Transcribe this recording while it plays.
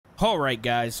All right,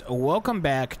 guys, welcome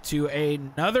back to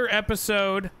another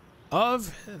episode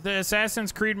of the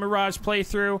Assassin's Creed Mirage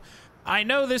playthrough. I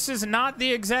know this is not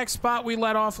the exact spot we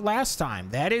let off last time.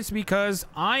 That is because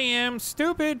I am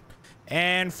stupid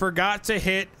and forgot to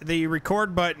hit the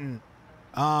record button.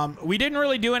 We didn't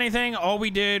really do anything. All we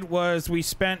did was we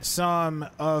spent some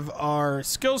of our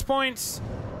skills points.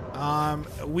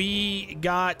 We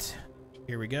got...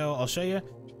 Here we go. I'll show you.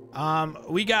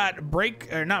 We got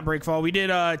not breakfall. We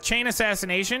did chain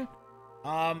assassination.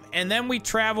 And then we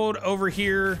traveled over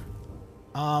here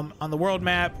on the world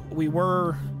map. We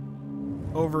were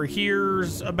over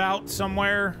here's about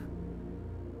somewhere.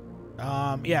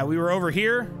 Yeah, we were over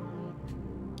here.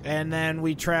 And then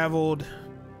we traveled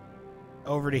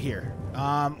over to here.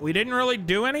 We didn't really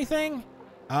do anything.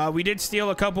 We did steal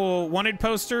a couple wanted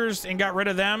posters and got rid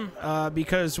of them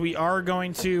because we are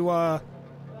going to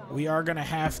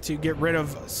have to get rid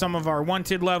of some of our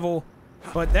wanted level,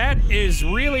 but that is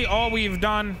really all we've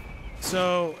done.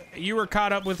 So you are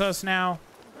caught up with us now,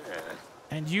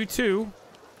 and you too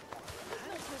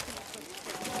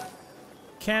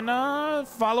can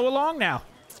follow along now.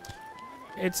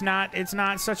 It's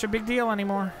not such a big deal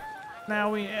anymore.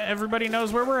 Now everybody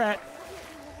knows where we're at.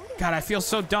 God, I feel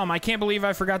so dumb. I can't believe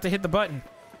I forgot to hit the button.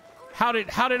 How did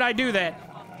I do that?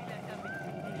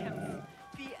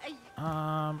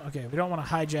 Okay, we don't want to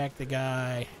hijack the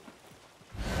guy.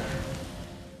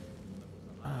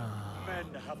 Men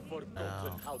have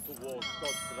forgotten how to walk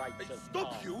God's righteous path.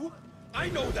 Stop you! I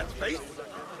know that face!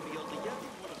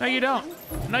 No, you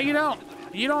don't. No, you don't.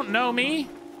 You don't know me.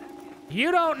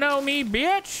 You don't know me,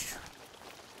 bitch.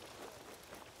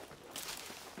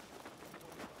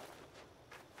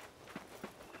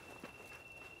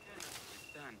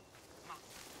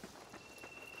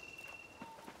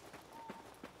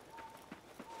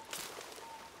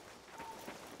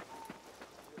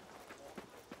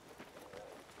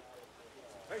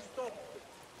 Hey, stop!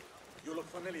 You look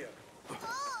familiar.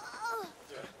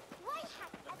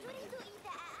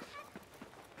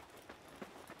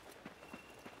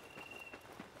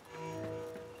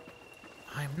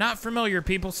 I'm not familiar,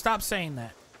 people. Stop saying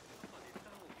that.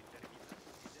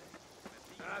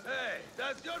 Hey,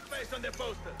 that's your face on the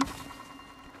poster.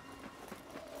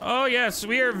 Oh, yes,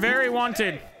 we are very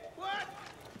wanted. Hey, what?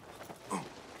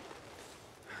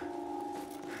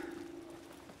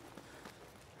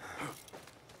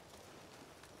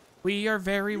 We are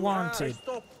very wanted.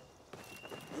 Stop.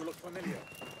 You look familiar.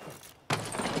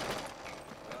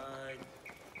 Right.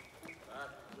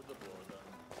 Back to the border.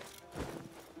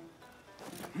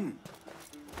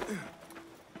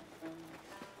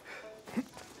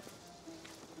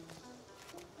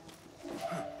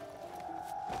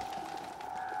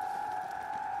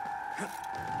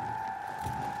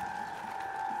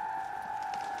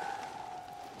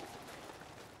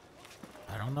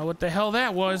 I don't know what the hell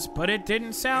that was, but it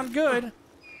didn't sound good.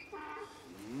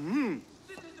 The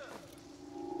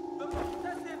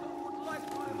Basim would like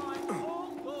to remind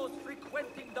all those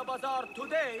frequenting the bazaar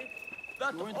today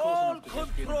that all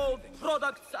controlled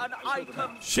products and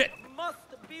items Shit. must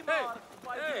be marked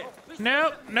by the official...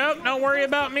 Nope, nope, don't worry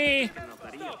about me.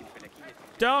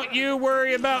 Don't you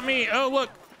worry about me. Oh, look,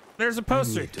 there's a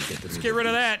poster. Let's get rid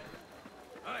of that.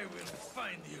 I will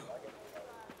find you.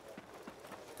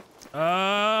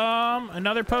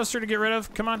 Another poster to get rid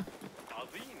of. Come on.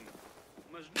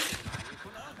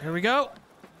 Here we go.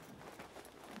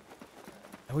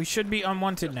 We should be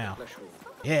unwanted now.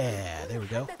 Yeah, there we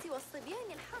go.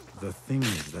 The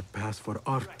things that pass for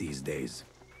art these days.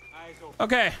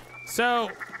 Okay, so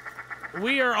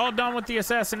we are all done with the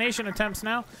assassination attempts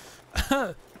now.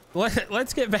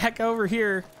 Let's get back over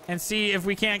here and see if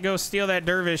we can't go steal that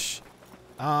dervish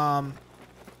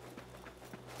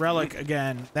relic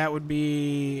again. That would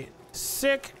be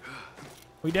sick.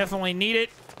 We definitely need it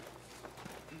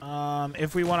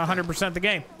if we want 100% the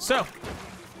game. So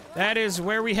that is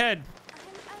where we head.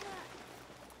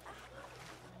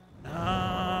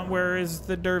 Where is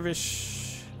the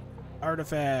dervish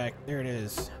artifact? There it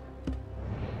is.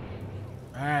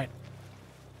 All right.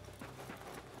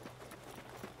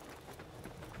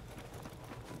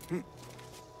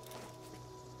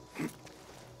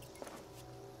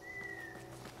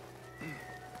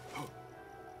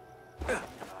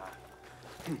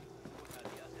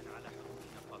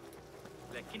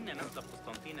 لكن نبض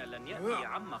قسطنطين لن يأتي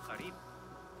عما قريب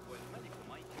والملك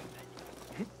مايك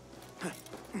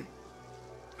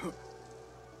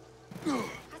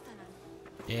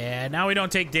Yeah, now we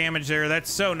don't take damage there. That's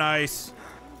so nice.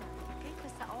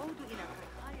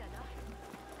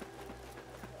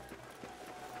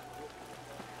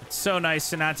 It's so nice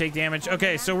to not take damage.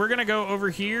 Okay, so we're gonna go over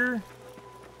here.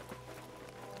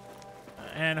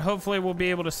 and hopefully we'll be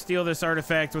able to steal this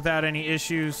artifact without any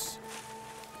issues.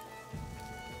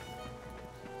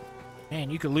 Man,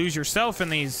 you could lose yourself in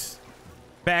these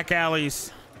back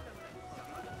alleys.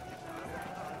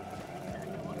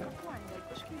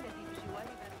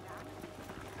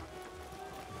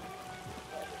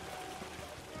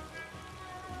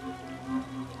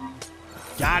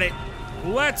 Got it.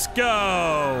 Let's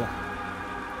go.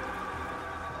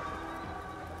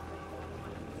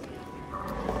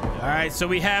 All right, so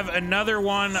we have another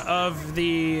one of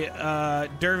the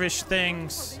dervish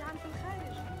things.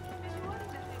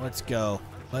 Let's go.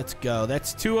 Let's go.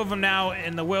 That's 2 of them now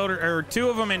in the or 2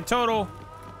 of them in total.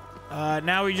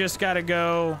 Now we just got to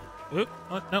go. Oop,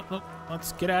 nope.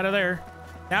 Let's get out of there.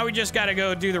 Now we just got to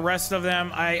go do the rest of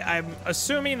them. I'm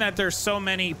assuming that there's so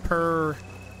many per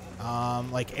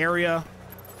like area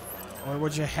or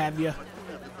what you have you.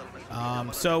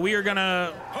 So we are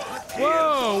gonna.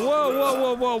 Whoa.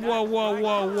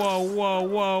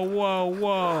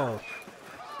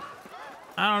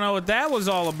 I don't know what that was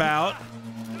all about.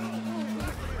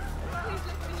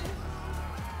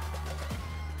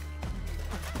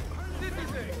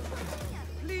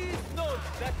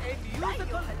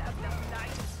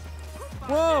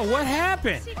 Whoa, what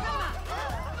happened?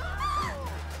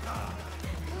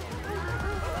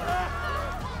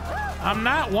 I'm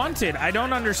not wanted. I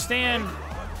don't understand.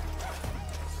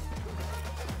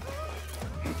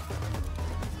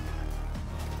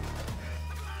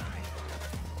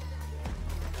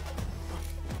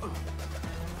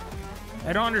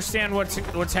 I don't understand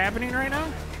what's happening right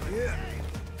now.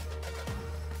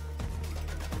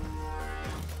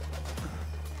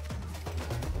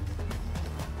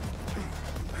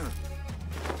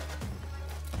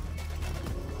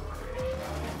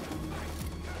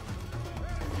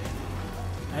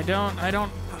 I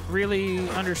don't really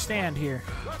understand here.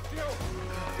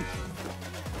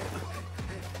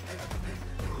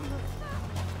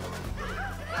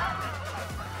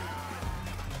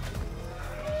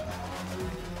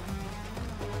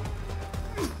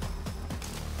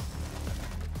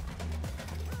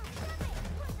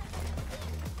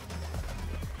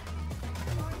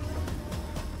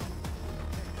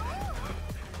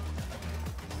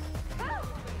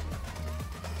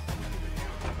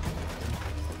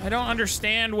 I don't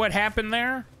understand what happened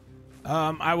there.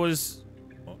 I was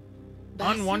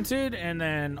unwanted, and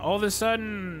then all of a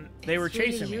sudden they were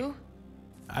chasing me.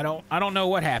 I don't know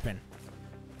what happened.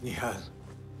 Nihal,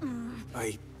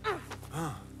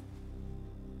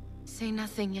 Say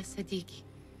nothing, ya Sadiq.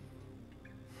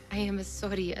 I am as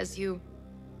sorry as you.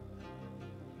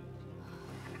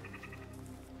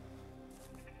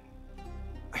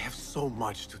 I have so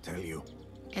much to tell you.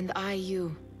 And I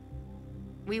you.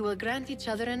 We will grant each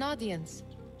other an audience.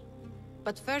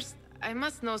 But first, I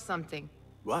must know something.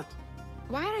 What?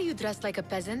 Why are you dressed like a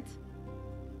peasant?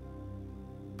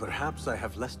 Perhaps I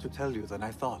have less to tell you than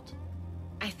I thought.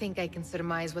 I think I can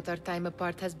surmise what our time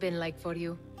apart has been like for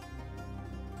you.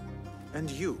 And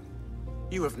you?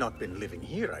 You have not been living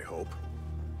here, I hope.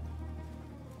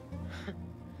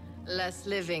 Less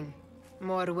living,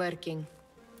 more working.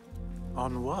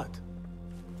 On what?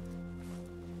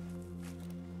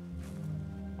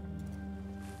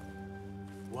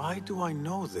 Why do I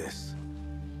know this?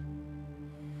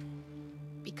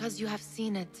 Because you have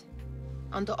seen it.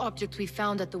 On the object we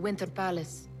found at the Winter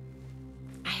Palace.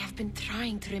 I have been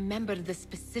trying to remember the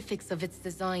specifics of its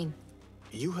design.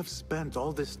 You have spent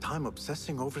all this time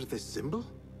obsessing over this symbol?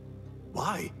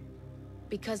 Why?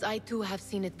 Because I too have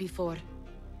seen it before.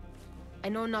 I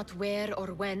know not where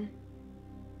or when.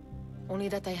 Only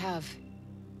that I have.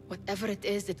 Whatever it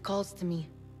is, it calls to me.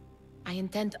 I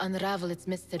intend to unravel its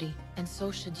mystery, and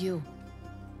so should you.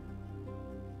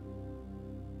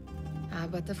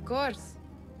 But of course,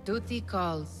 duty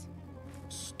calls.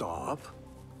 Stop.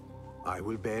 I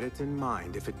will bear it in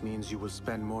mind if it means you will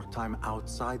spend more time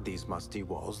outside these musty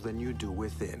walls than you do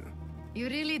within. You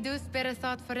really do spare a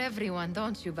thought for everyone,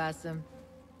 don't you, Basim?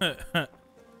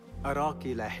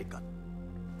 أراكِ لاحقاً.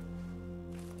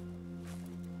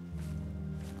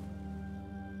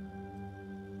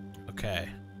 Okay.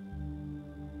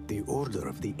 The Order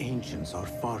of the Ancients are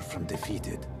far from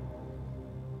defeated.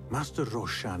 Master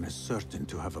Roshan is certain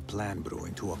to have a plan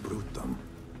brewing to uproot them.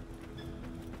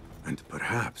 And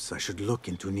perhaps I should look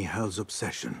into Nihal's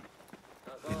obsession.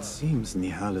 It seems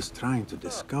Nihal is trying to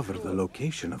discover the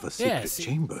location of a secret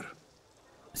chamber.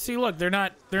 See, look, they're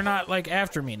not like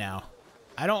after me now.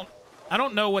 I don't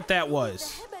know what that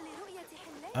was.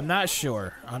 I'm not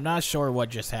sure. I'm not sure what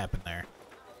just happened there.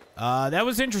 That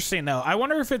was interesting though. I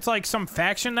wonder if it's like some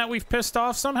faction that we've pissed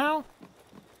off somehow.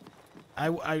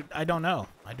 I don't know.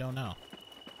 I don't know.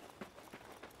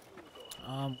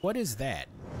 What is that?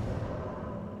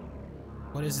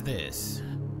 What is this?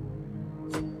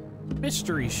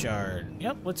 Mystery shard.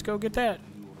 Yep, let's go get that.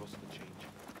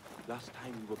 Last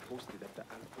time we were posted at the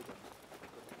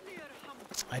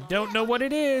I don't know what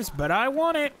it is, but I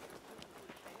want it.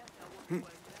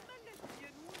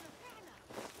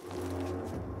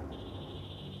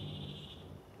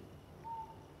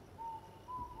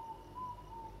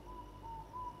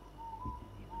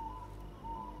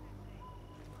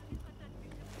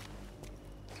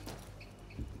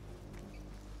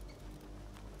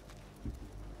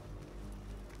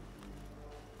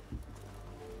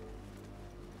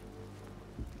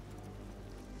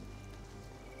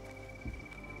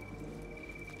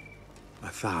 A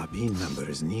Thaabin member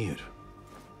is near.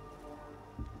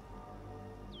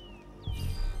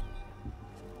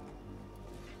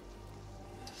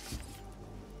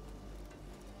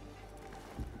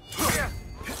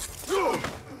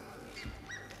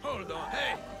 Hold on,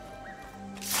 hey!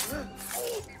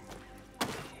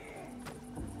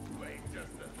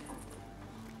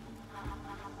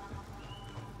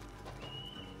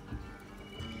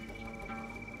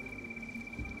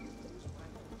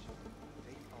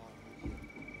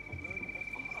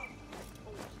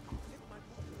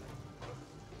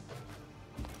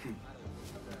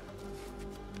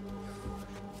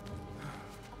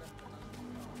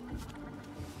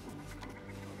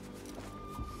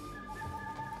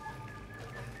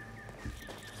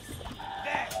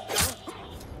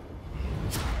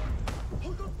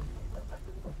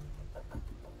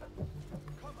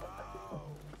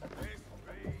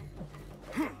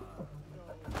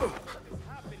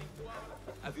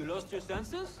 Have you lost your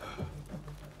senses?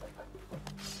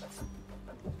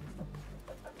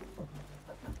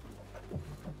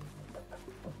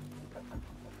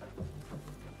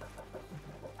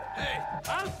 Hey,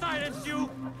 I'll silence you!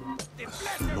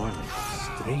 Small,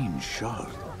 strange shard.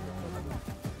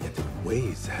 Yet it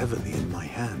weighs heavily in my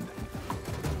hand.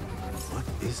 What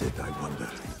is it, I wonder?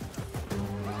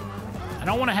 I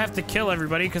don't want to have to kill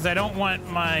everybody because I don't want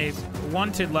my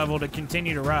wanted level to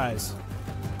continue to rise.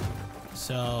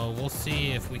 So we'll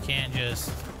see if we can't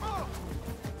just...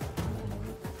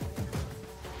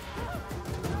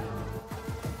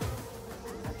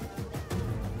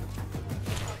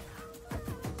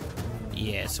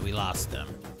 Yeah, so we lost them.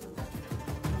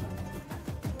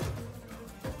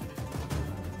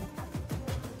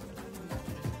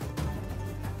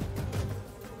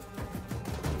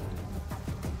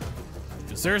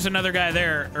 Because there's another guy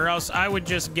there, or else I would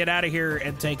just get out of here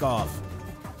and take off.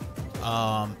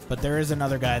 But there is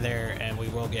another guy there, and we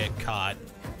will get caught.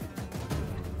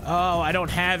 Oh, I don't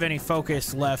have any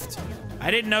focus left. I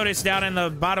didn't notice down in the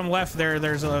bottom left there,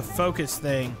 there's a focus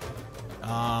thing.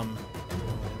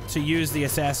 To use the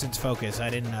assassin's focus. I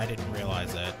didn't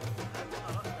realize that.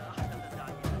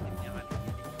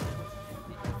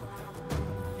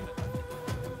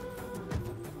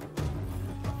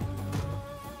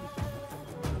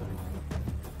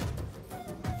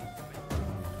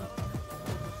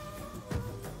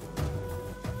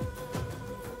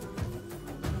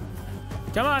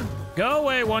 Come on, go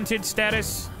away, wanted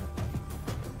status.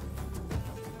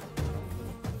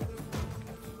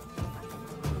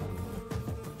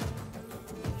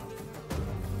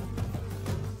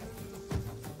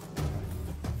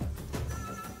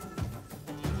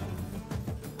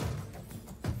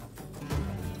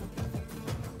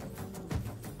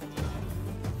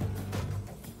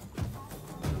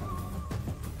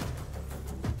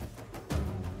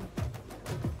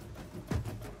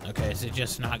 Okay, is it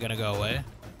just not gonna go away?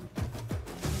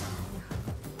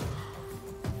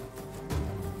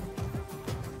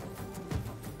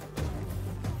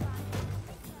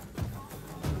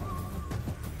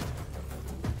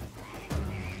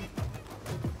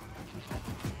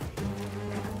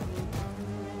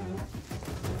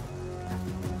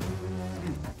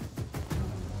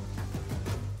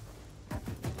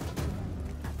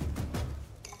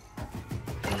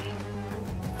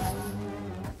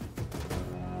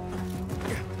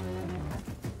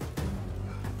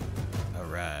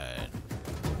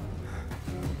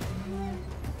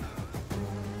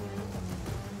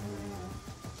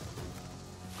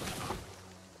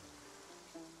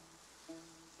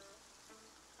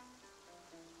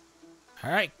 All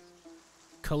right.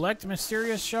 Collect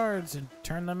mysterious shards and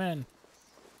turn them in.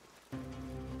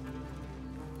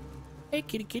 Hey,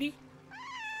 kitty, kitty.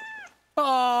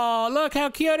 Oh, look how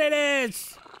cute it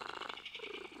is.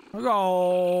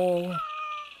 Oh.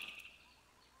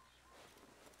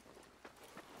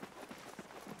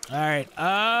 All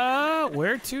right.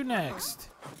 Where to next?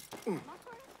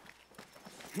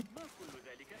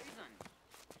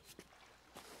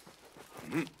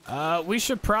 We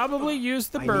should probably use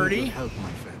the birdie. I need your help, my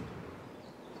friend.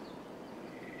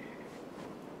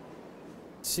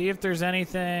 See if there's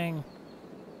anything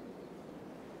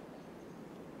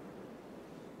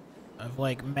of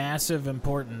like massive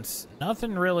importance.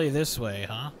 Nothing really this way,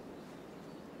 huh?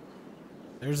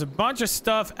 There's a bunch of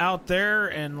stuff out there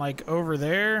and like over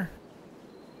there.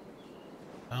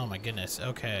 Oh my goodness.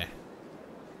 Okay.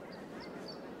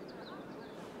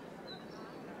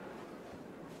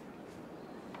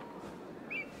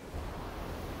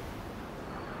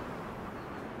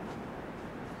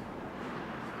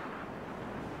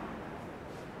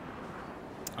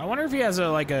 I wonder if he has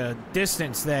a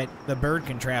distance that the bird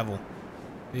can travel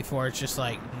before it's just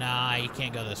like, nah, you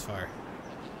can't go this far.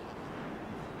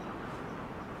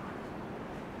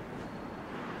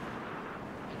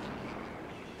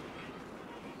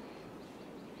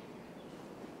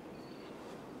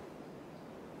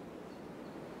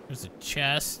 There's a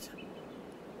chest.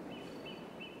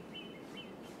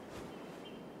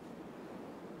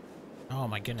 Oh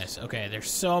my goodness. Okay,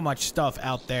 there's so much stuff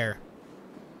out there.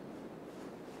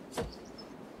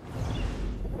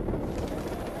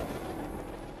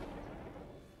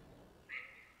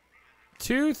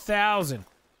 2,000.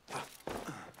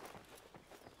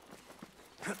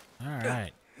 All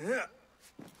right.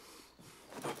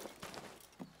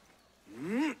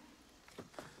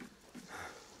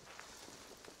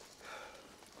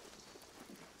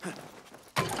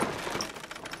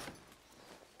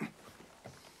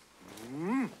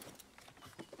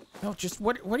 No, just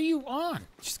what are you on?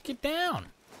 Just get down.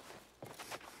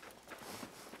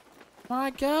 My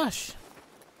gosh.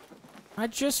 I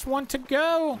just want to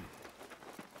go.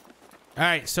 All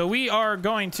right, so we are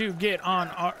going to get on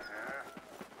our...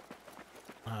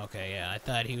 Okay, yeah, I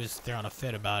thought he was throwing a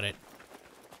fit about it.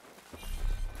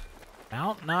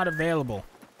 Mount not available.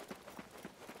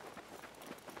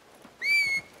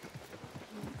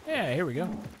 Yeah, here we go.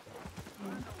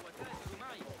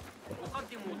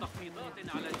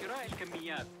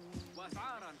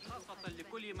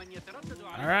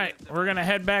 All right, we're gonna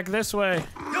head back this way.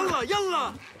 Yalla,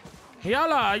 yalla!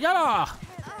 Yalla, yalla!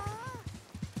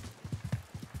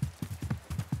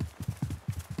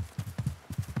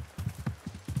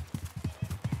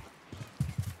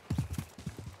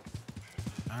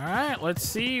 All right, let's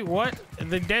see what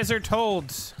the desert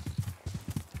holds.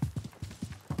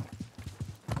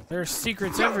 There are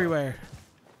secrets everywhere.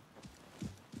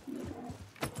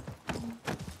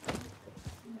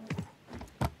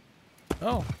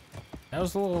 Oh, that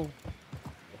was a little,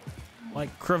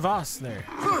 like, crevasse there.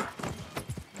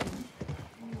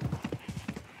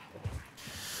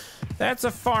 That's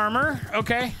a farmer.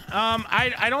 Okay.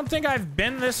 I don't think I've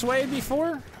been this way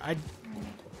before.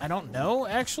 I don't know,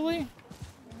 actually.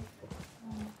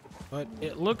 But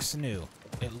it looks new.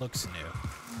 It looks new.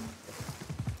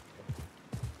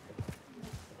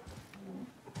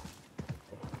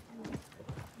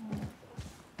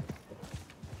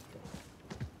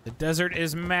 The desert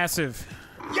is massive.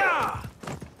 Yeah!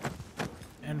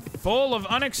 And full of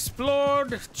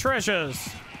unexplored treasures.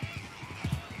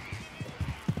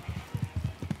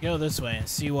 Go this way and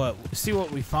see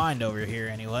what we find over here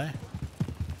anyway.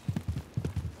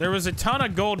 There was a ton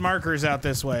of gold markers out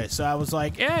this way, so I was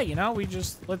like, yeah, you know,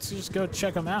 let's just go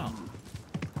check them out.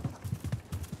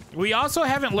 We also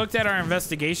haven't looked at our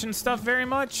investigation stuff very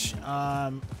much.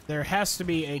 There has to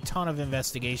be a ton of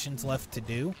investigations left to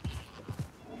do.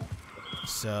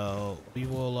 So we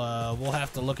will we'll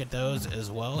have to look at those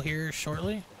as well here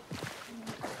shortly.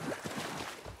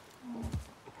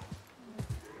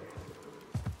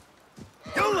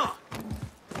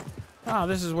 Oh,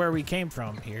 this is where we came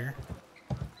from here.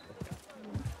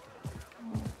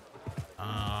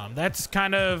 That's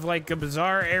kind of like a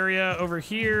bizarre area over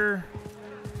here.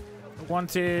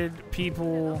 Wanted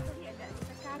people.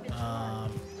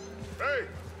 Hey!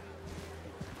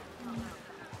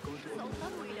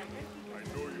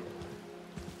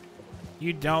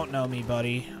 You don't know me,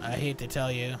 buddy. I hate to tell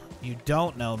you. You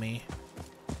don't know me.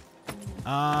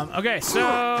 Okay,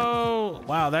 so...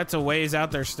 Wow, that's a ways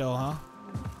out there still, huh?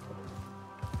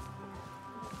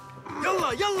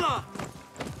 Yalla, yalla!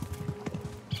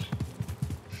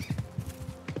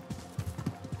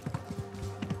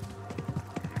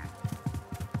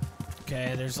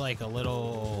 Okay, there's like a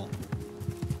little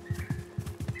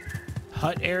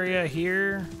hut area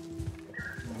here.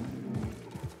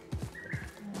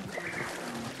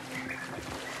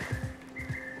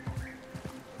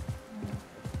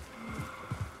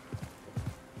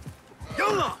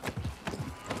 Yalla!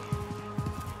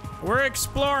 We're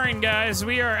exploring, guys.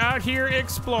 We are out here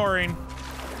exploring.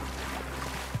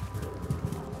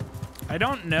 I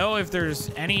don't know if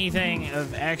there's anything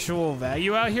of actual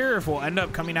value out here, if we'll end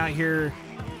up coming out here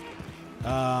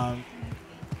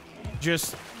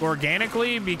just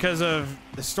organically because of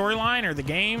the storyline or the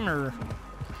game, or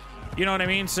you know what I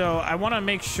mean? So I want to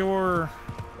make sure.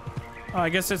 Oh, I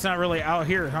guess it's not really out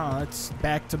here, huh? It's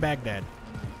back to Baghdad.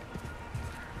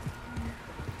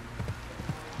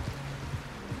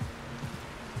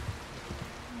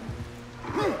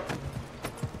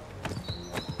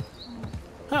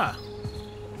 Huh.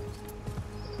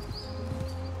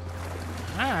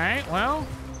 Alright, well.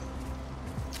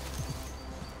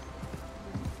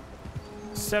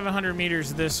 700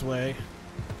 meters this way.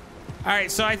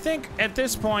 Alright, so I think at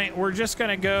this point, we're just going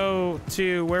to go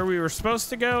to where we were supposed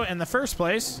to go in the first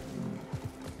place.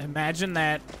 Imagine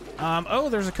that. Oh,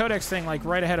 there's a codex thing, like,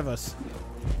 right ahead of us.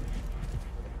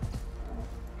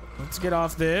 Let's get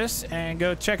off this and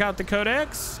go check out the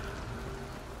codex.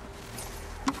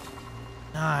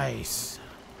 Nice.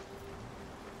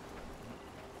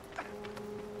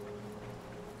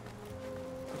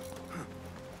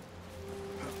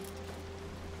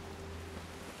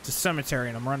 It's a cemetery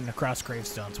and I'm running across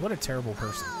gravestones. What a terrible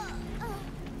person.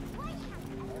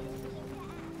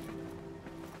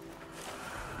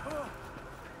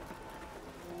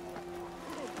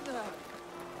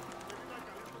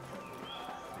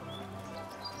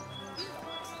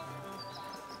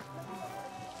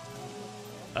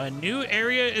 A new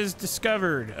area is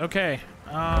discovered. Okay.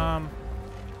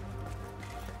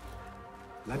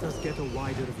 Let us get a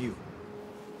wider view.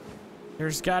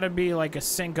 There's got to be like a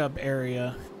sync up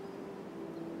area.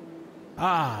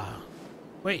 Ah.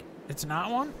 Wait, it's not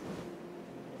one?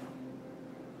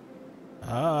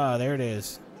 Ah, there it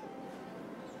is.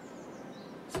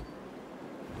 All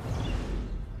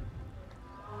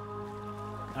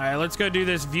right, let's go do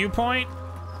this viewpoint.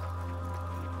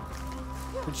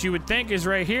 Which you would think is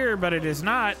right here, but it is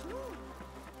not.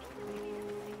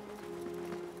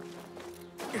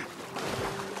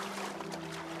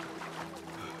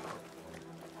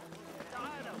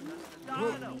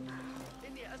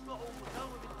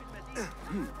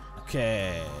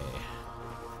 Okay.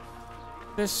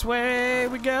 This way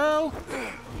we go.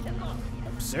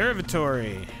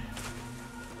 Observatory.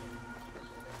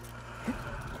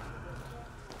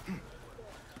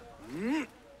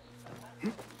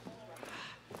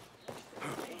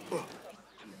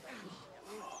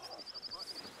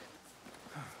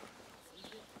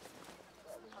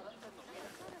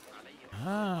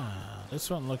 Ah, this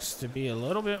one looks to be a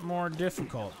little bit more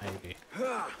difficult, maybe.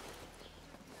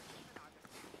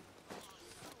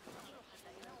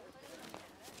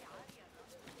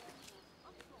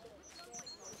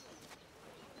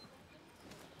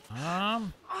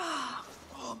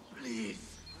 Oh, please.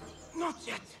 Not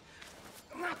yet.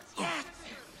 Not yet.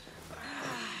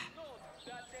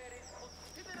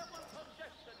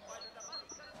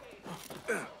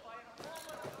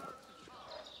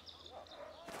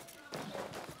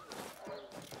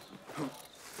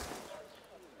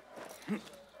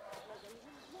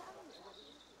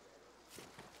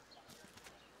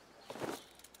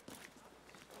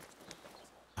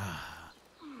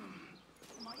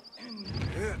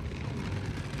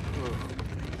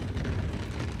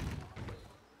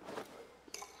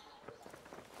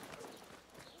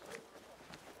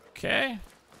 Okay.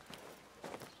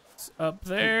 It's up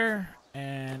there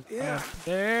and up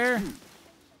there.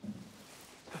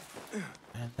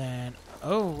 And then,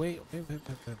 oh, wait.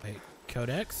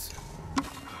 Codex.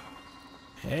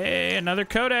 Hey, another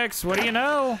codex. What do you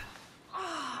know?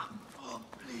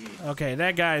 Okay,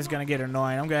 that guy is going to get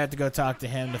annoying. I'm going to have to go talk to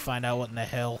him to find out what in the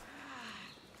hell.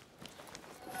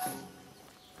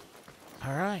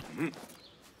 All right.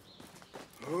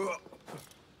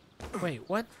 Wait,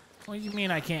 what? What do you mean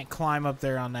I can't climb up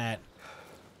there on that?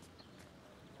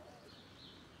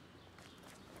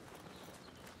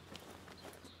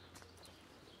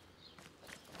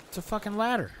 It's a fucking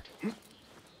ladder.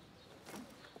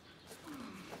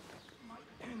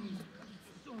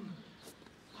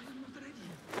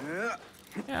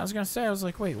 Yeah, I was gonna say, I was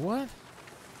like, wait, what?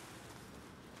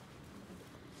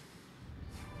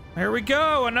 Here we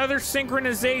go, another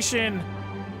synchronization.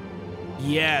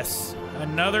 Yes,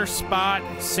 another spot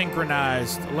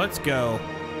synchronized. Let's go.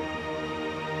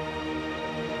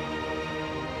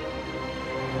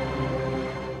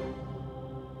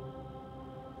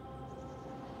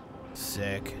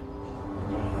 Sick.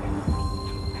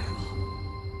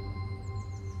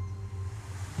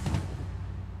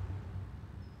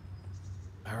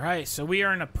 All right, so we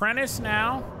are an apprentice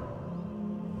now.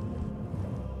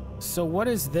 So what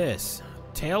is this?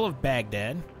 Tale of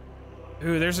Baghdad.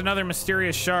 Ooh, there's another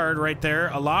mysterious shard right there.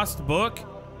 A lost book.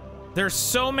 There's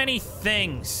so many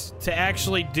things to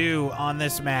actually do on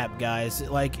this map, guys.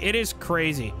 Like, it is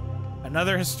crazy.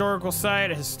 Another historical site,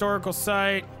 a historical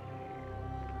site.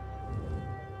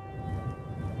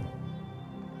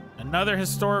 Another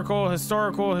historical.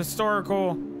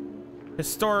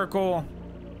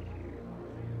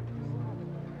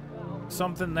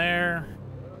 Something there.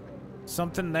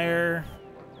 Something there.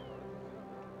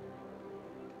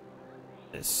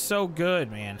 It's so good,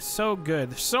 man. So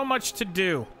good. There's so much to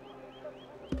do.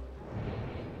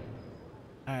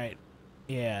 Alright.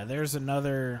 Yeah, there's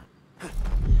another...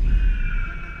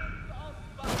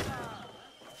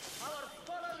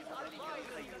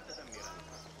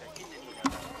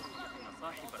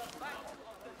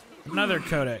 Another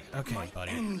codec. Okay,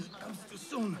 buddy.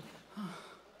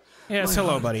 Yes,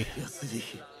 hello, buddy.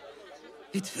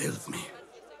 It fails me.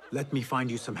 Let me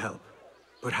find you some help.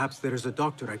 Perhaps there is a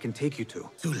doctor I can take you to.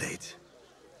 Too late.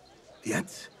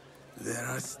 Yet, there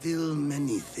are still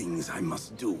many things I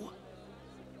must do.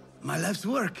 My life's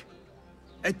work.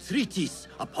 A treatise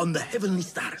upon the heavenly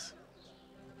stars.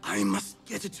 I must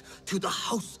get it to the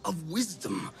House of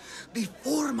Wisdom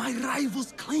before my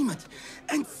rivals claim it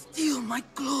and steal my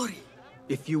glory.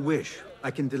 If you wish,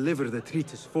 I can deliver the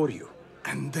treatise for you.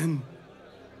 And then,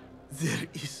 there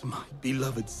is my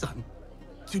beloved son.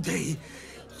 Today,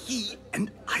 he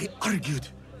and I argued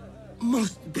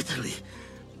most bitterly.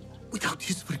 Without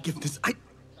his forgiveness, I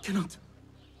cannot.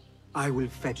 I will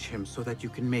fetch him so that you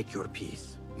can make your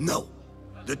peace. No.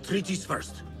 The treatise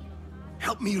first.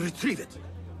 Help me retrieve it.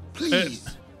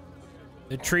 Please.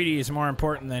 The treaty is more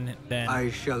important than...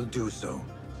 I shall do so.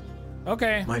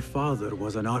 Okay. My father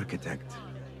was an architect.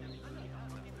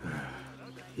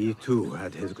 He too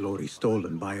had his glory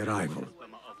stolen by a rival.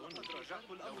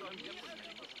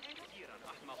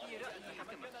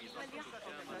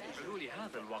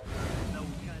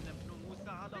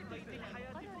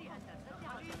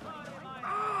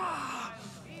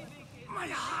 My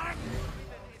heart.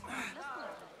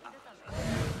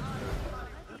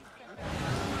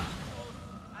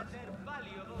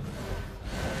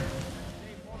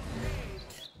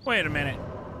 Wait a minute.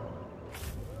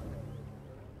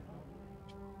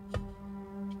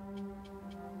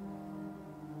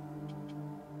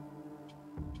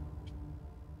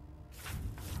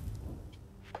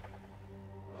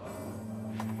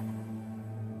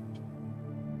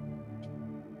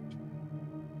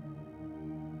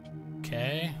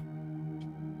 Okay.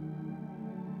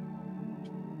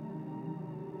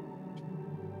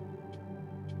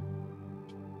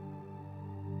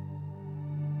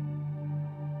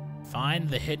 Find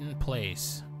the hidden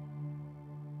place.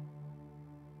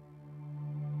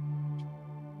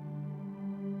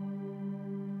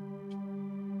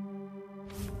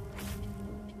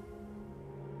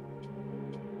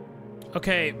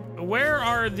 Okay, where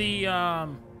are the,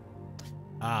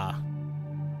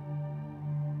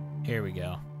 here we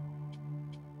go.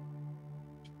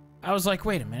 I was like,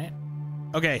 wait a minute.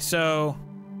 Okay, so...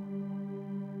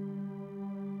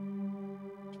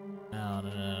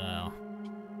 No.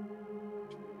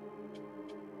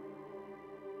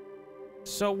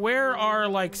 So where are,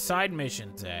 like, side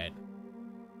missions at?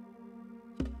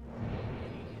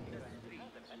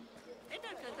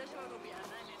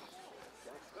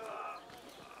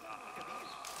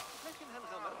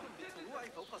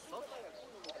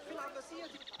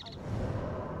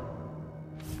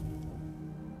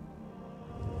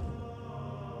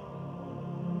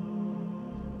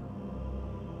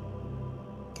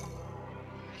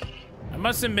 I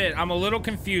must admit, I'm a little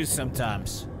confused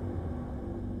sometimes.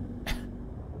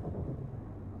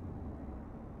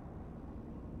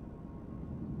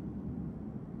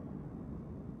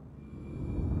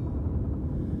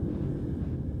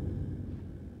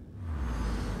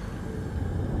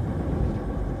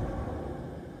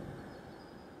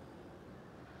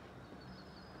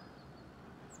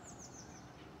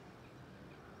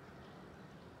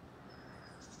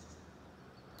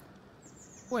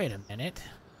 Wait a minute.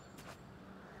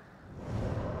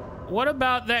 What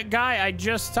about that guy I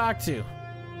just talked to?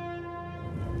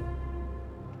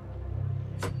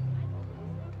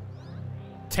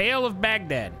 Tale of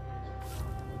Baghdad.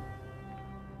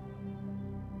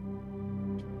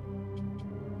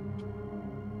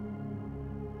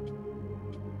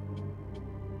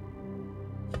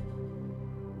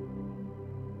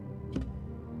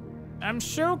 I'm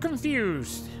so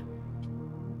confused.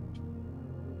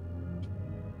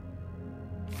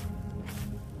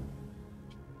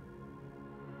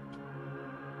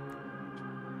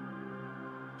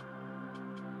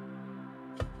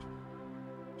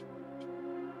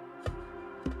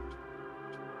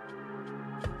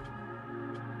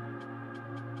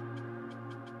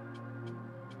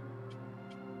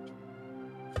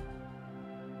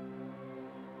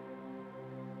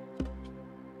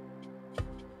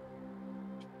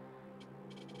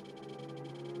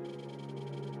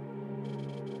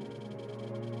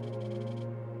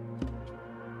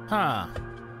 Huh.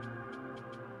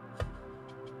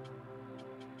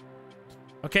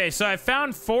 Okay, so I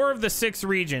found 4 of the 6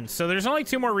 regions, so there's only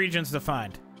 2 more regions to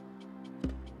find.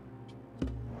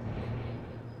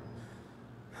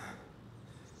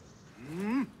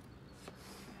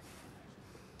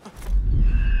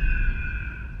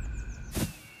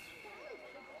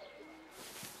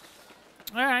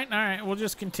 All right, we'll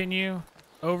just continue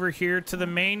over here to the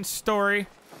main story.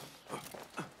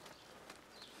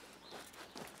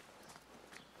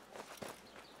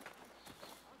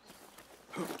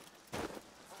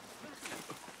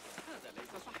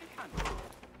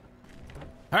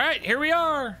 All right, here we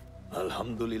are.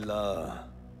 Alhamdulillah.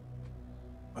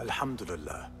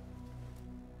 Alhamdulillah.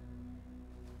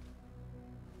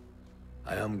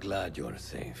 I am glad you are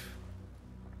safe.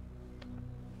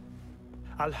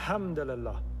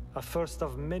 Alhamdulillah. A first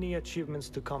of many achievements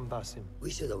to come, Basim. We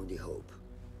should only hope.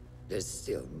 There's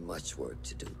still much work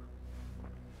to do.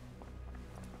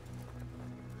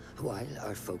 While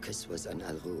our focus was on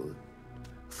Al Ghul,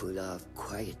 Fulaf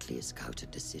quietly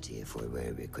scouted the city for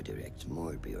where we could erect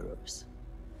more bureaus.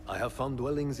 I have found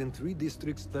dwellings in 3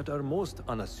 districts that are most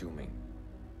unassuming.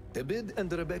 Tebid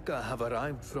and Rebecca have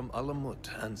arrived from Alamut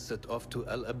and set off to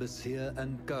Al Abyssiya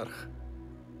and Karh.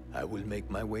 I will make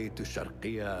my way to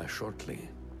Sharqiya shortly.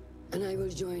 And I will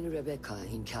join Rebecca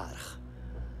in Karh,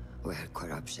 where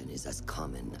corruption is as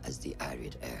common as the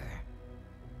arid air.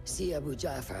 See Abu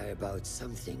Ja'far about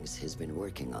some things he's been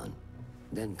working on.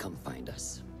 Then come find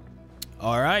us.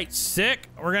 All right, sick.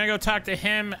 We're gonna go talk to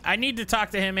him. I need to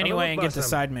talk to him anyway and get the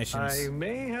side missions. I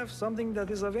may have something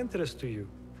that is of interest to you.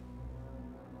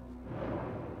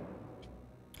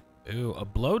 Ooh, a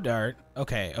blow dart.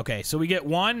 Okay, so we get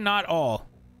 1, not all.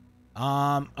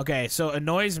 Okay, so a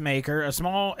noisemaker, a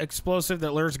small explosive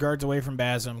that lures guards away from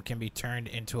Basim, can be turned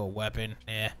into a weapon.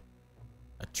 A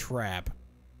trap.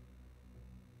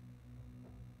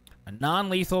 A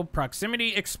non-lethal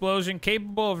proximity explosion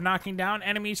capable of knocking down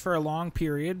enemies for long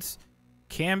periods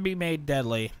can be made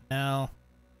deadly. No.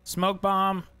 Smoke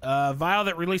bomb, a vial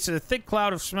that releases a thick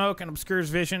cloud of smoke and obscures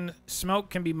vision. Smoke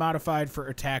can be modified for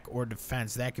attack or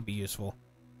defense. That could be useful.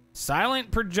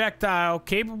 Silent projectile,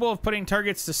 capable of putting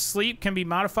targets to sleep, can be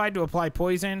modified to apply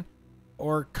poison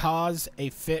or cause a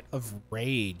fit of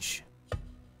rage.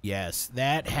 Yes,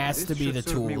 that has to be the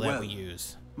tool that we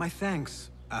use. My thanks,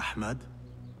 Ahmed.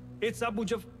 It's Abu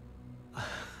Jaf...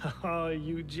 Oh,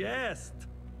 you jest.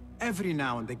 Every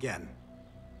now and again.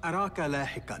 Araka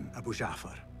lahikan, Abu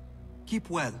Ja'far. Keep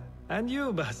well. And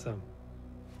you, Basim.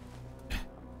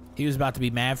 He was about to be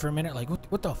mad for a minute, like,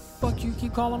 what the fuck you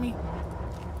keep calling me?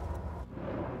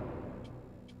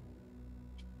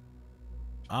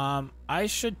 I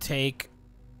should take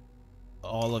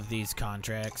all of these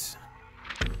contracts.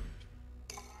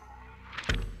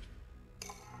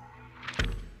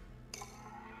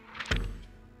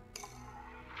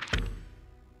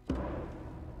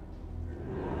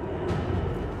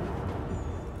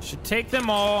 Should take them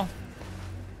all.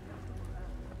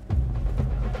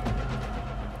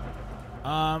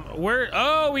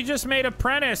 Oh, we just made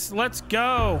apprentice. Let's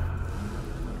go.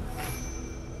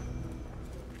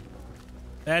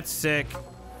 That's sick.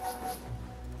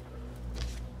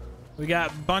 We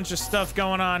got a bunch of stuff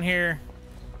going on here.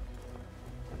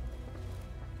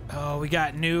 Oh, we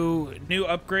got new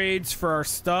upgrades for our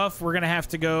stuff. We're gonna have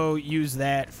to go use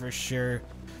that for sure.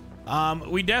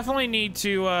 We definitely need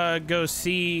to go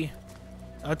see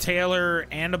a tailor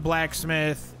and a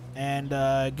blacksmith and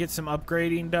get some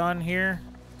upgrading done here.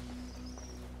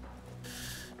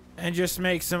 And just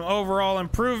make some overall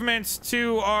improvements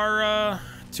to our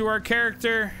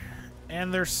character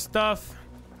and their stuff.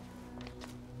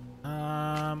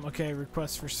 Okay,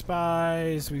 request for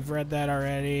spies. We've read that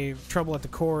already. Trouble at the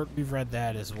court. We've read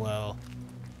that as well.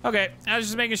 Okay, I was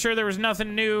just making sure there was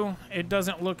nothing new. It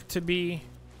doesn't look to be.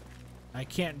 I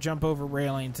can't jump over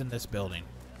railings in this building.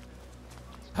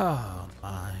 Oh,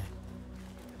 my.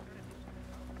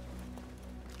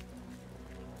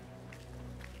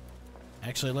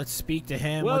 Actually, let's speak to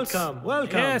him. Welcome.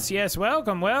 Yes,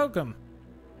 welcome.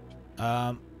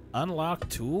 Unlock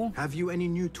tool? Have you any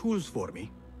new tools for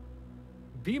me?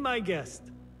 Be my guest.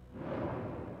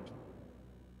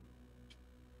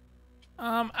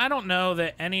 I don't know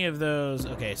that any of those...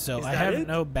 Okay, so I have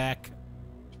no back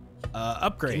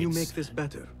upgrades. Can you make this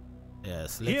better?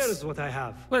 Yes. Here's what I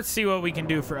have. Let's see what we can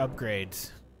do for upgrades.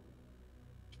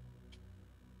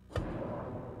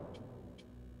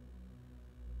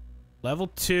 Level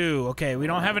 2. Okay, we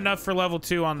don't have enough for level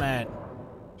 2 on that.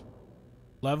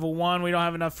 Level 1, we don't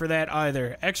have enough for that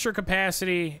either. Extra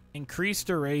capacity, increased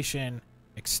duration,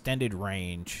 extended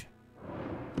range.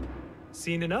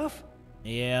 Seen enough?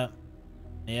 Yeah.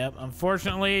 Yep,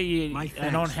 unfortunately, I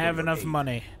don't have enough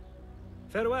money.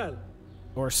 Farewell.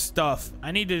 Or stuff.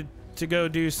 I need to go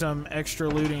do some extra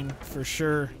looting for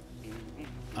sure.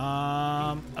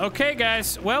 Okay,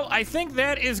 guys. Well, I think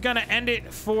that is going to end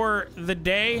it for the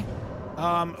day.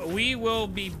 We will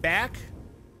be back,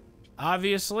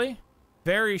 obviously,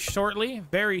 very shortly,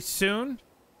 very soon.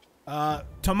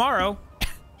 Tomorrow,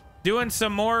 doing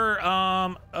some more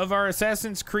of our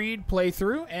Assassin's Creed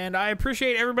playthrough, and I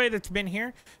appreciate everybody that's been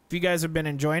here. If you guys have been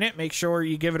enjoying it, make sure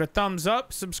you give it a thumbs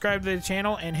up, subscribe to the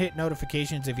channel, and hit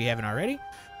notifications if you haven't already,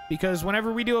 because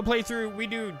whenever we do a playthrough, we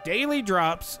do daily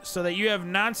drops so that you have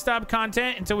non-stop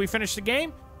content until we finish the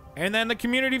game, and then the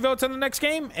community votes on the next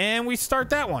game, and we start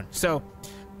that one. So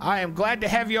I am glad to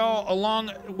have y'all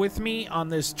along with me on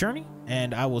this journey,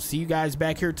 and I will see you guys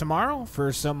back here tomorrow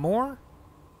for some more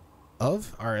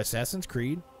of our Assassin's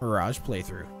Creed Mirage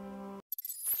playthrough.